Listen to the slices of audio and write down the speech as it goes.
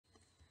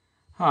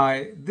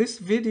Hi, this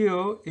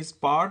video is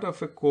part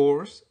of a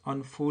course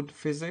on food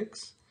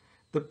physics.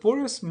 The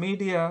porous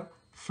media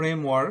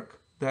framework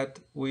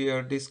that we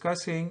are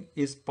discussing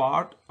is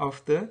part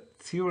of the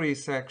theory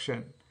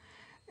section.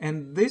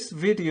 And this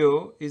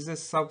video is a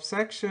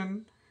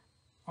subsection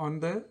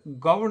on the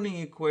governing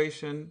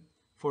equation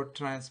for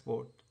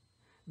transport.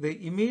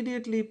 The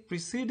immediately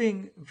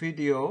preceding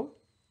video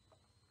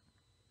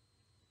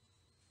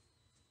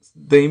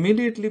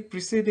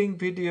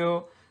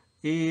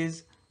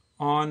is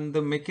on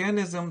the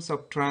mechanisms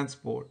of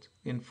transport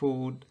in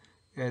food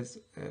as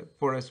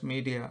porous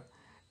media,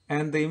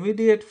 and the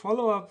immediate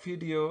follow-up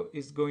video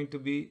is going to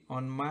be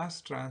on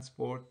mass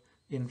transport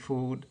in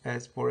food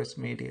as porous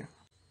media.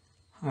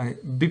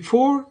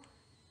 Before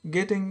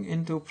getting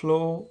into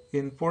flow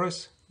in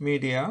porous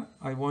media,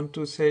 I want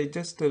to say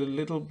just a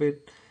little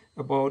bit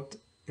about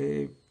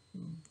a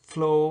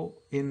flow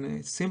in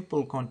a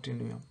simple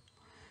continuum.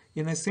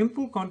 In a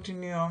simple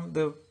continuum,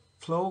 the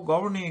flow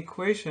governing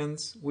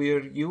equations we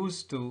are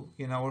used to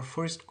in our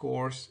first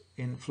course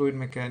in fluid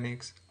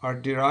mechanics are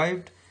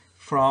derived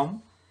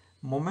from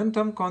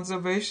momentum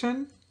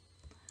conservation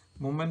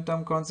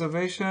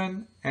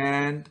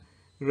and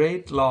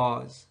rate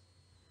laws.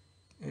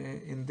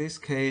 In this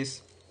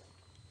case,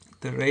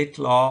 the rate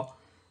law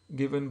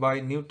given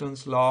by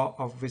Newton's law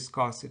of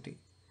viscosity.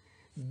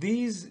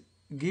 These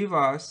give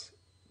us,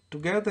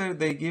 together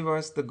they give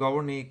us the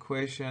governing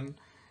equation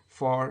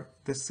for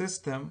the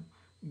system.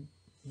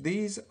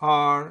 These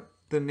are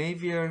the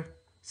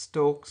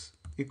Navier-Stokes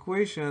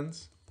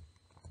equations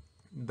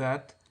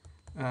that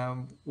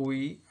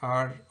we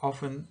are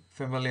often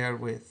familiar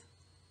with.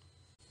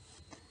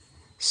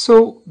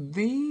 So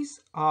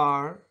these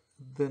are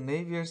the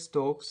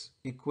Navier-Stokes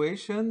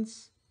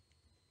equations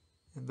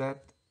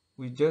that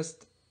we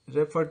just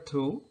referred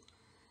to,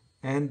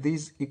 and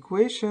these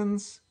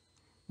equations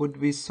would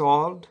be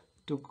solved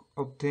to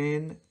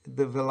obtain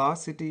the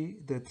velocity,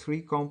 the three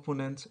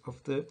components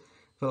of the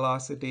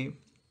velocity.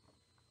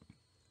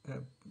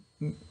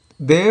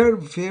 They're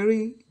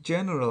very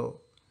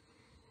general.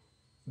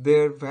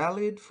 They're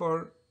valid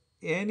for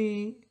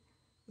any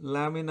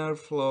laminar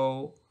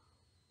flow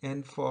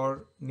and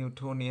for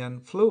Newtonian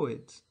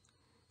fluids.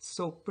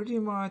 So pretty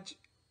much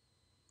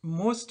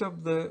most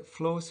of the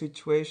flow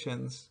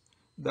situations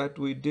that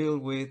we deal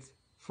with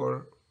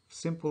for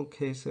simple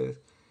cases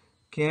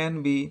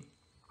can be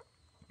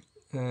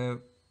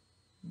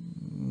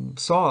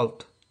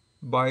solved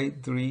by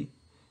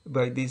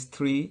these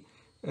three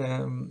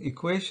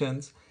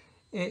equations.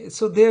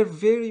 So they're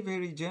very,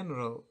 very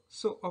general.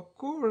 So of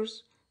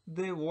course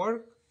they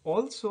work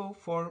also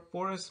for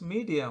porous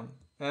medium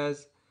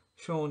as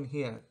shown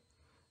here.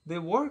 They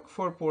work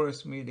for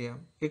porous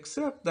medium,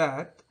 except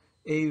that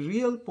a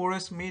real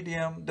porous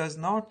medium does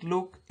not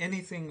look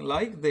anything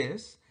like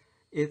this.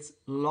 It's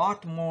a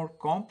lot more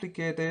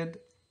complicated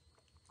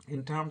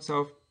in terms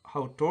of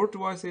how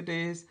tortuous it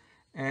is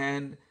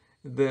and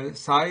the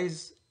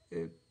size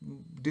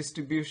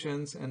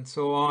distributions and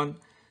so on,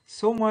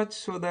 so much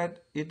so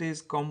that it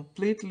is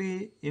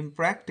completely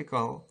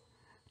impractical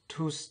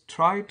to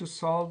try to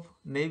solve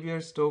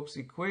Navier-Stokes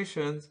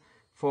equations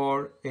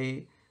for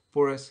a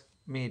porous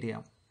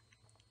medium.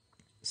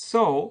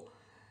 So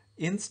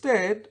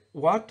instead,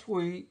 what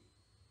we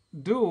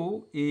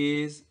do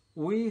is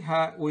we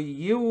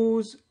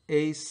use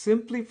a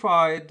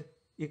simplified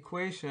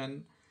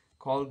equation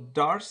called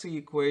Darcy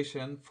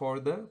equation for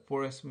the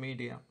porous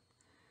medium.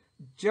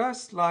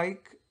 Just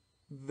like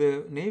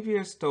the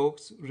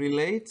Navier-Stokes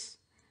relates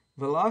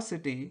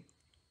velocity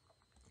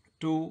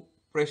to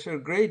pressure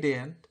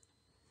gradient,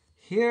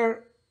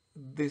 here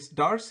this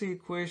Darcy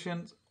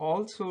equations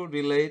also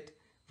relate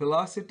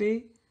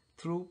velocity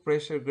through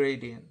pressure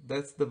gradient.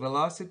 That's the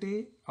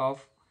velocity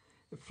of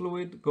a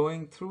fluid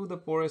going through the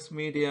porous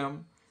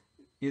medium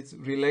is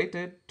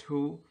related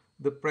to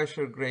the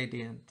pressure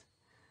gradient.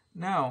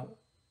 Now,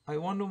 I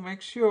want to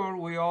make sure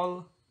we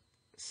all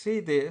see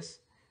this,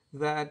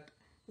 that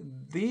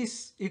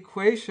this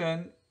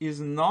equation is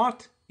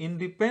not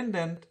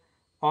independent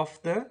of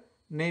the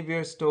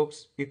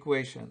Navier-Stokes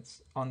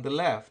equations on the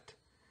left.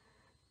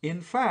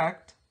 In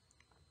fact,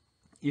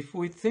 if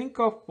we think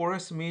of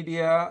porous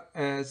media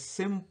as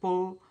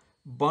simple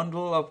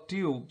bundle of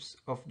tubes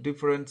of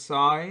different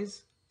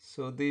size,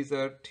 so these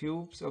are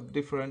tubes of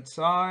different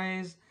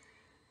size.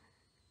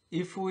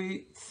 If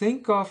we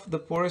think of the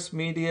porous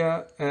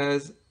media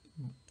as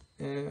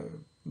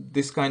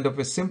this kind of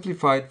a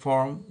simplified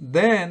form,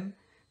 then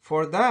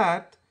for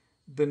that,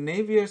 the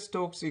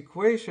Navier-Stokes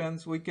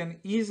equations, we can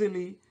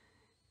easily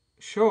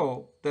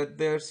show that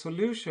their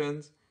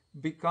solutions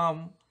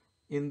become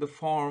in the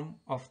form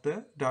of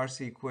the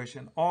Darcy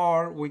equation,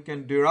 or we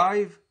can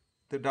derive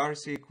the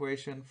Darcy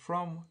equation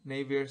from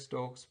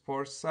Navier-Stokes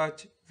for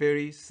such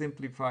very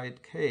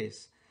simplified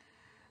case.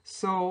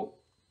 So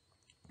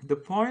the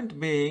point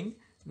being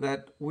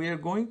that we are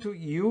going to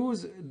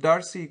use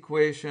Darcy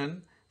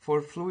equation for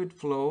fluid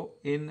flow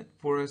in a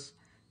porous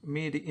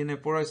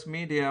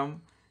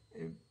medium.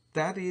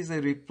 That is a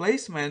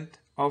replacement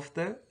of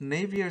the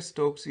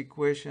Navier-Stokes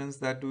equations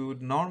that we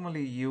would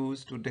normally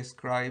use to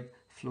describe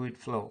fluid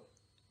flow.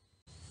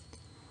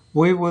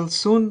 We will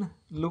soon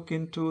look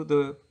into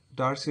the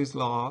Darcy's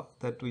law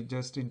that we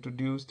just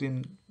introduced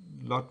in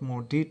a lot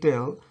more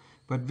detail,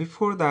 but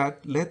before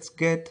that, let's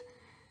get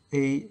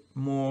a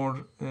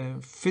more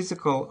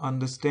physical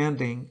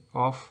understanding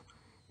of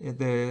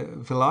the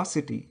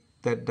velocity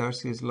that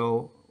Darcy's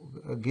law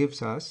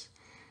gives us.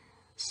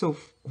 So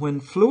when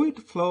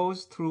fluid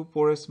flows through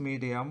porous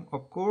medium,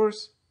 of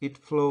course, it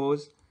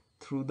flows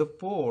through the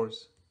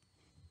pores.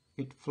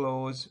 It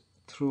flows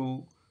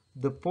through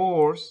the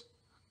pores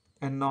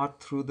and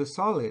not through the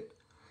solid.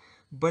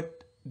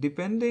 But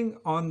depending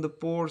on the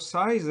pore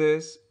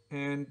sizes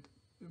and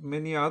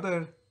many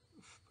other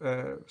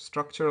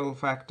structural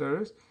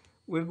factors,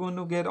 we're going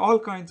to get all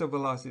kinds of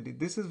velocity.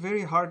 This is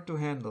very hard to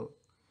handle.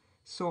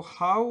 So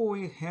how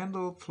we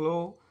handle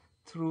flow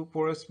through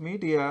porous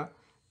media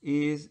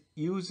is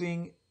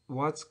using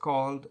what's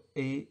called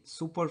a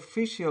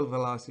superficial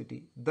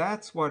velocity.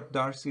 That's what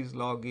Darcy's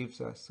law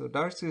gives us. So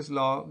Darcy's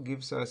law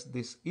gives us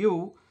this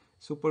U,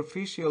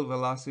 superficial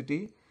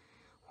velocity,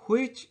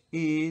 which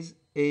is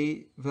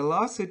a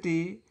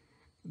velocity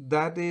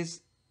that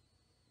is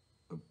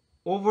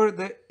over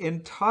the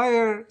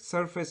entire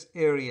surface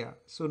area.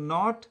 So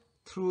not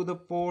through the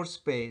pore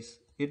space.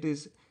 It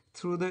is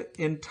through the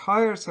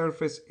entire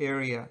surface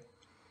area.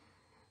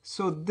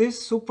 So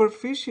this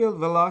superficial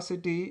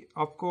velocity,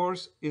 of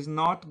course, is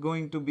not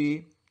going to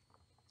be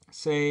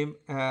same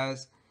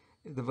as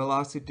the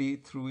velocity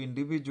through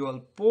individual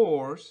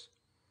pores.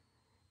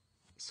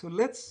 So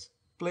let's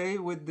play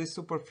with this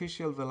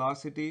superficial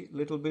velocity a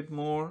little bit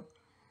more.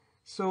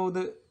 So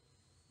the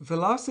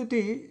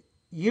velocity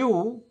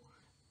U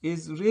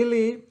is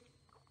really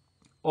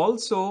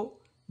also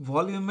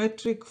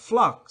volumetric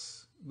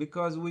flux,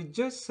 because we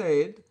just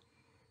said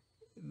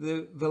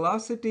the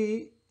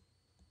velocity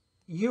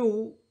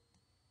U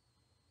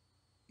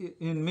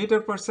in meter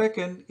per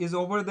second is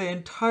over the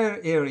entire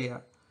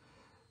area.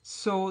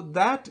 So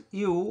that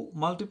U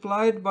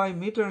multiplied by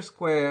meter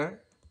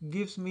square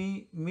gives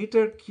me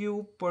meter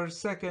cube per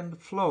second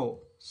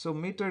flow. So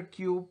meter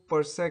cube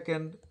per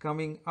second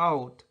coming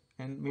out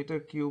and meter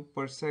cube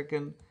per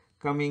second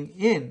coming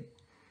in.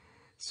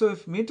 So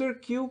if meter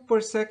cube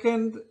per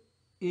second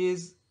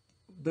is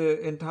the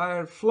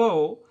entire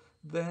flow,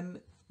 then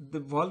the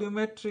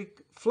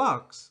volumetric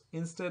flux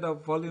instead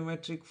of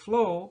volumetric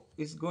flow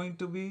is going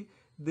to be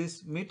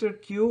this meter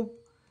cube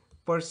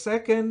per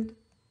second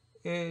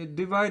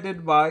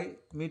divided by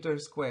meter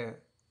square,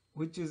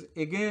 which is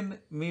again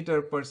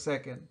meter per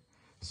second.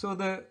 So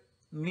the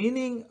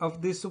meaning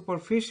of this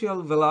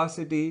superficial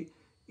velocity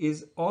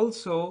is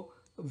also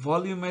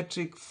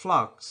volumetric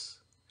flux.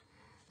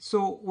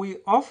 So we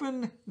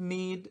often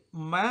need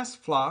mass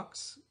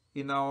flux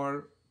in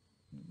our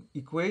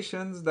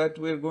equations that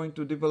we're going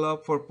to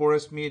develop for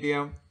porous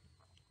medium,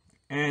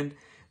 and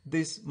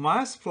this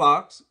mass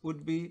flux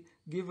would be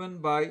given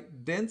by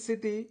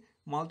density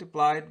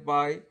multiplied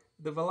by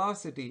the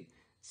velocity.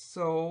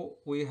 So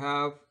we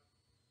have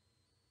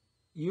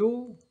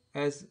U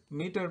as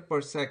meter per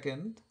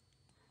second,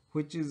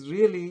 which is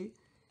really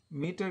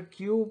meter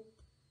cube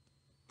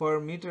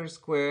per meter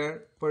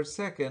square per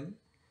second.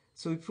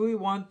 So if we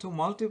want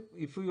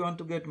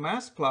to get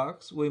mass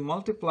flux, we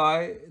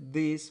multiply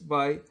this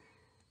by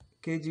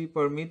kg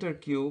per meter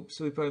cube.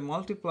 So if I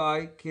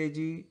multiply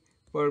kg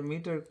per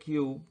meter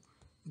cube,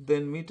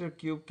 then meter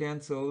cube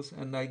cancels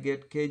and I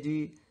get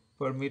kg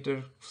per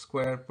meter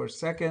square per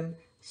second.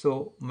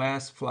 So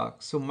mass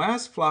flux. So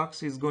mass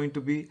flux is going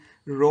to be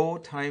rho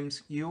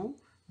times U.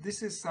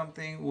 This is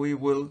something we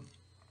will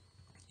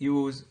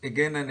use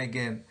again and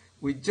again.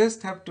 We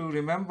just have to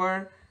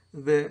remember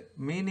the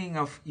meaning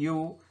of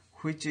U,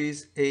 which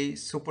is a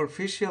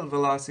superficial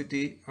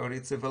velocity, or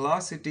it's a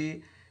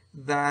velocity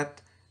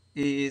that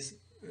is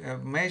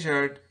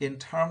measured in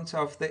terms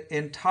of the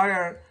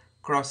entire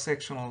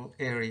cross-sectional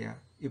area.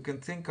 You can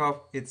think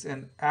of it's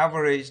an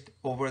averaged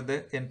over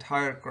the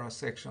entire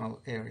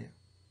cross-sectional area.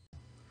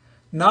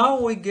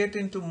 Now we get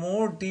into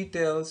more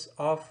details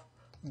of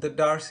the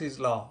Darcy's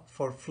law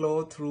for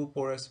flow through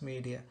porous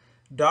media.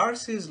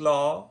 Darcy's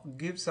law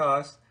gives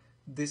us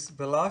this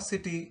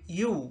velocity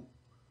U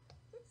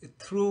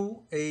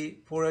through a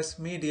porous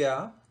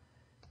media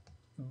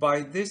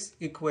by this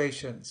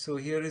equation. So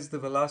here is the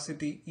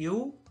velocity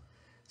U.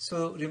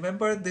 So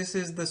remember, this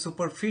is the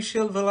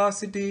superficial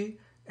velocity,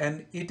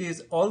 and it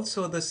is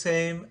also the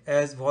same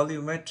as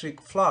volumetric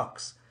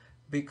flux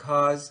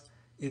because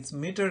it's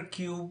meter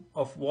cube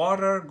of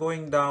water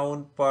going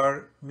down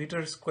per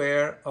meter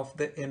square of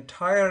the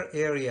entire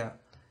area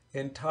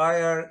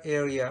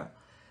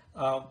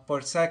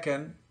per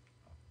second.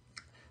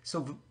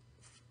 So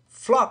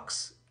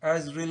flux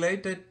as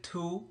related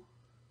to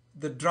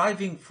the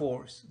driving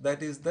force,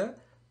 that is the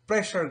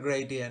pressure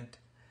gradient.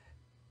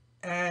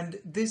 And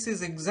this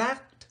is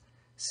exact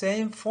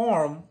same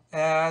form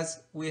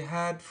as we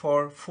had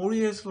for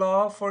Fourier's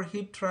law for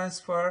heat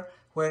transfer,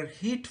 where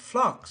heat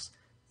flux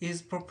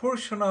is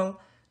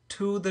proportional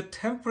to the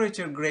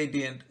temperature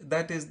gradient,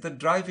 that is the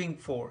driving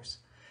force.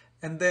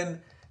 And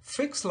then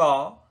Fick's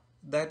law,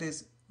 that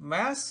is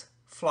mass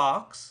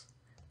flux,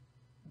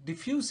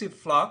 diffusive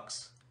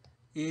flux,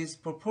 is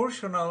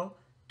proportional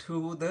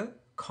to the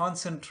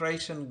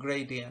concentration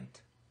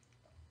gradient.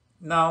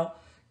 Now,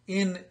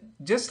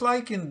 just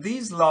like in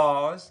these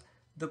laws,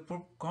 the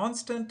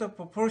constant of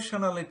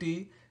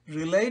proportionality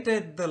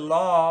related the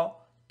law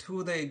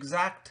to the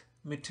exact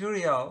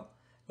material,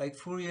 like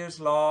Fourier's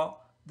law.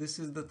 This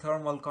is the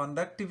thermal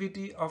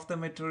conductivity of the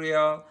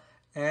material,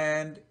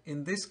 and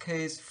in this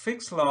case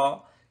Fick's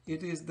law,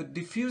 it is the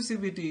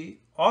diffusivity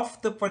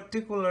of the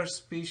particular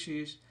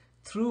species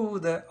through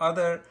the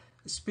other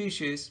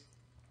species.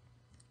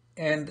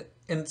 And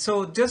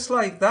so just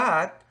like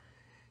that,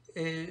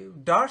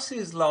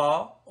 Darcy's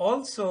law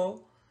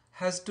also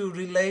has to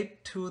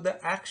relate to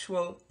the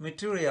actual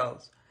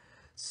materials.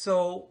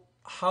 So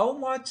how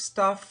much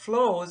stuff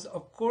flows,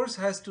 of course,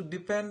 has to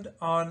depend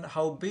on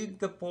how big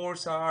the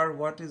pores are,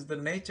 what is the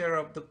nature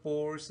of the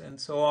pores, and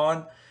so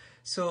on.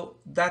 So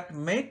that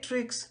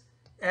matrix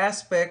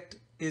aspect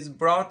is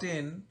brought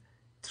in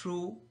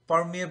through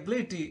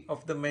permeability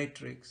of the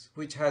matrix,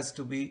 which has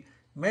to be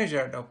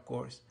measured, of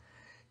course.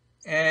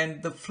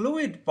 And the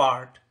fluid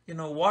part,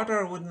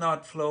 water would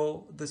not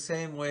flow the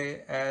same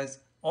way as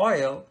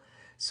oil.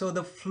 So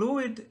the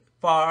fluid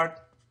part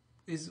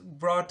is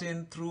brought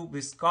in through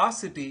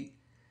viscosity.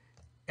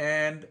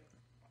 And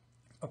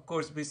of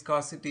course,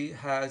 viscosity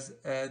has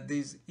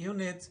these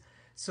units.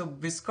 So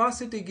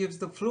viscosity gives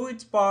the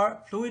fluid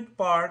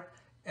part,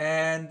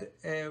 and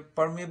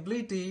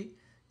permeability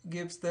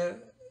gives the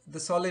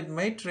solid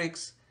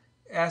matrix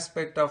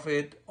aspect of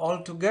it.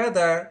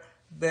 Altogether,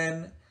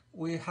 then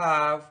we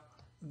have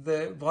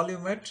the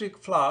volumetric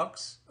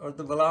flux, or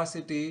the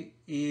velocity,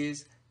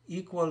 is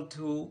equal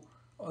to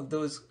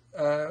those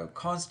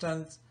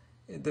constants,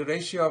 the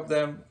ratio of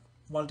them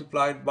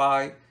multiplied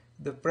by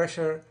the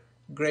pressure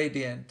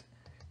gradient.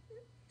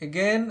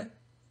 Again,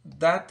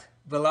 that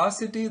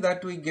velocity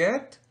that we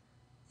get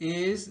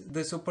is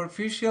the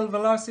superficial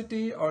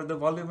velocity, or the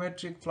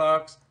volumetric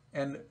flux,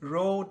 and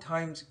rho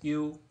times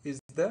u is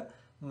the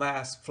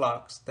mass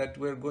flux that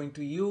we're going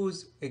to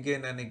use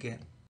again and again.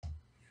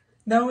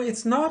 Now,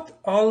 it's not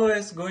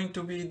always going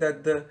to be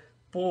that the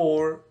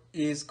pore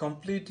is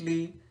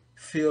completely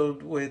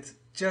filled with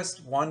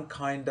just one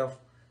kind of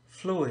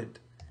fluid.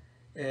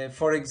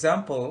 For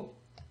example,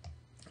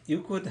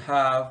 you could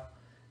have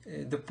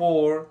the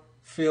pore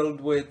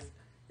filled with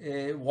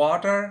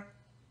water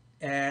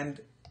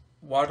and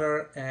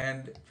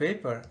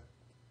vapor.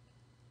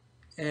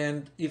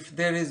 And if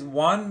there is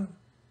one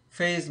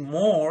phase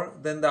more,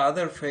 then the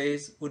other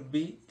phase would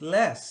be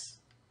less.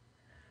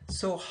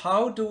 So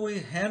how do we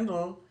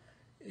handle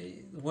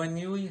when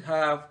you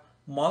have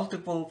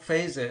multiple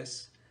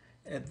phases?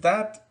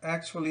 That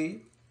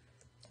actually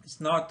is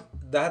not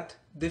that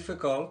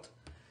difficult.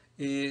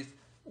 If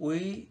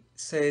we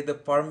say the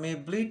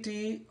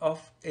permeability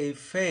of a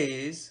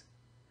phase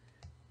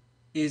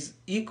is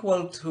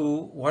equal to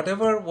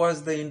whatever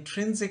was the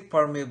intrinsic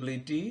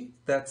permeability,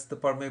 that's the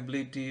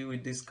permeability we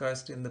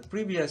discussed in the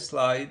previous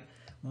slide,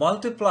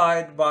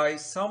 multiplied by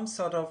some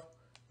sort of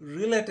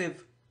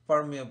relative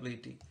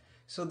permeability.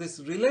 So this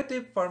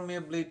relative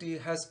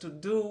permeability has to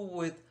do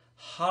with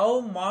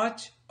how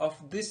much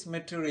of this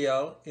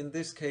material, in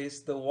this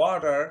case the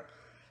water,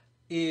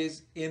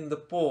 is in the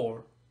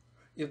pore.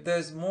 If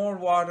there's more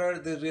water,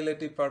 the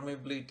relative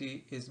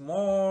permeability is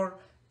more,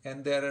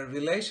 and there are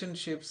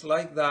relationships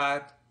like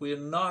that. We're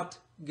not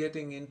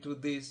getting into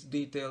these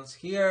details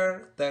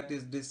here. That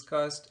is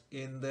discussed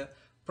in the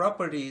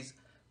properties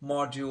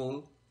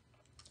module.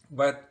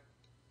 But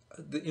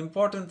the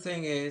important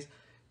thing is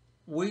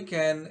we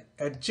can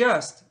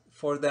adjust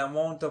for the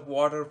amount of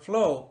water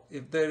flow.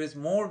 If there is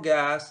more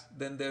gas,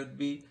 then there would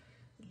be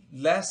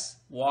less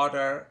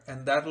water,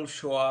 and that will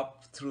show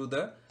up through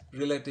the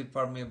relative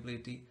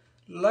permeability.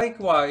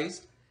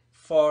 Likewise,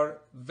 for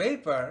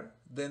vapor,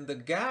 then the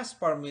gas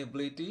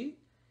permeability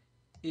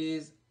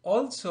is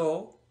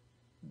also,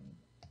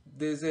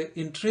 there's an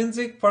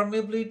intrinsic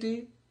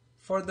permeability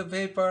for the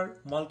vapor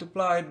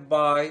multiplied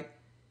by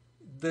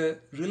the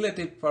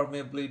relative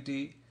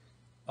permeability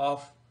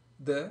of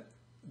the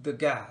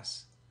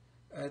gas.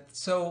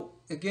 So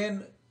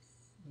again,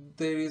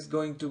 there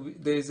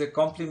is a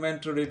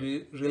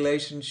complementary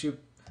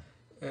relationship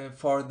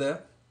for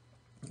the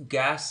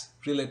gas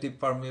relative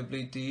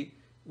permeability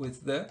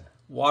with the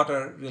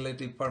water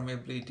relative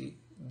permeability.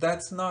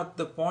 That's not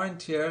the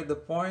point here. The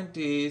point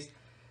is,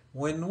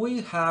 when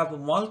we have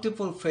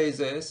multiple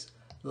phases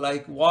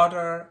like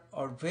water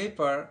or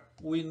vapor,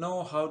 we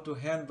know how to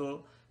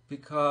handle,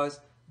 because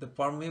the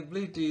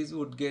permeabilities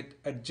would get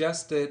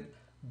adjusted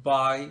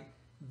by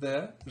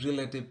the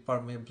relative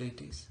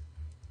permeabilities.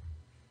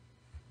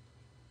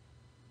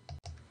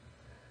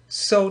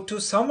 So to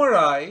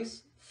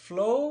summarize,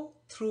 flow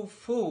through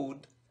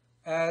food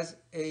as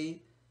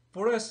a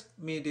porous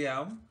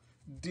medium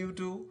due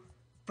to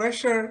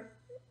pressure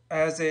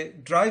as a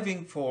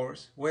driving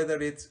force,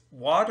 whether it's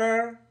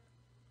water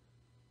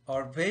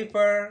or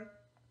vapor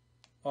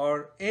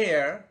or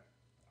air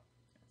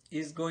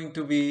is going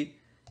to be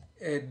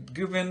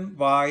given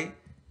by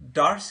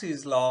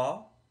Darcy's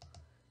law.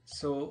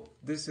 So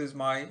this is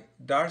my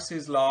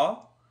Darcy's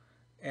law,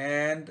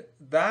 and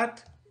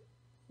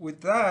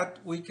with that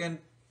we can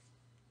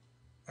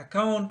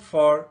account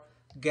for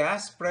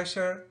gas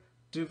pressure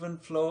driven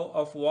flow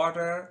of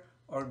water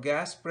or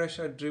gas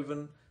pressure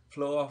driven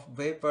flow of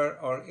vapor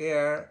or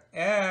air,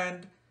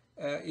 and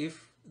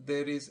if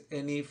there is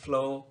any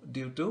flow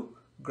due to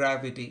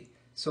gravity.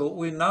 So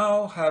we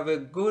now have a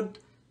good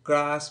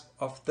grasp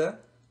of the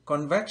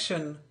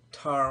convection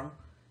term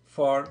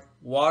for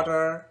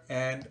water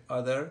and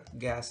other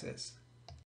gases.